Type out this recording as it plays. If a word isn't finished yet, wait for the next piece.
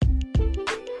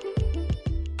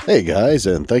Hey guys,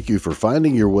 and thank you for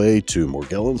finding your way to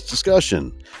Morgellons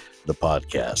Discussion, the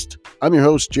podcast. I'm your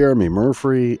host, Jeremy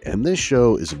Murphy, and this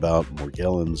show is about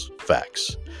Morgellons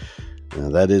facts.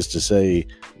 That is to say,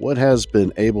 what has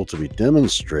been able to be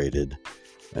demonstrated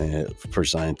for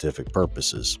scientific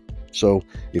purposes. So,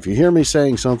 if you hear me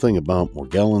saying something about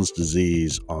Morgellons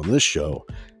disease on this show,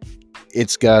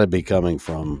 it's got to be coming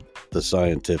from the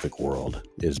scientific world.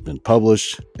 It has been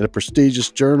published in a prestigious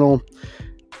journal,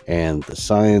 and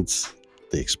the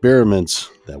experiments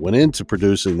that went into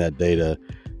producing that data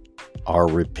are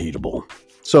repeatable.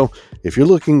 So, if you're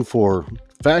looking for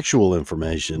factual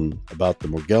information about the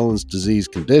Morgellons disease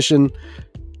condition,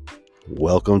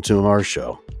 welcome to our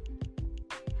show.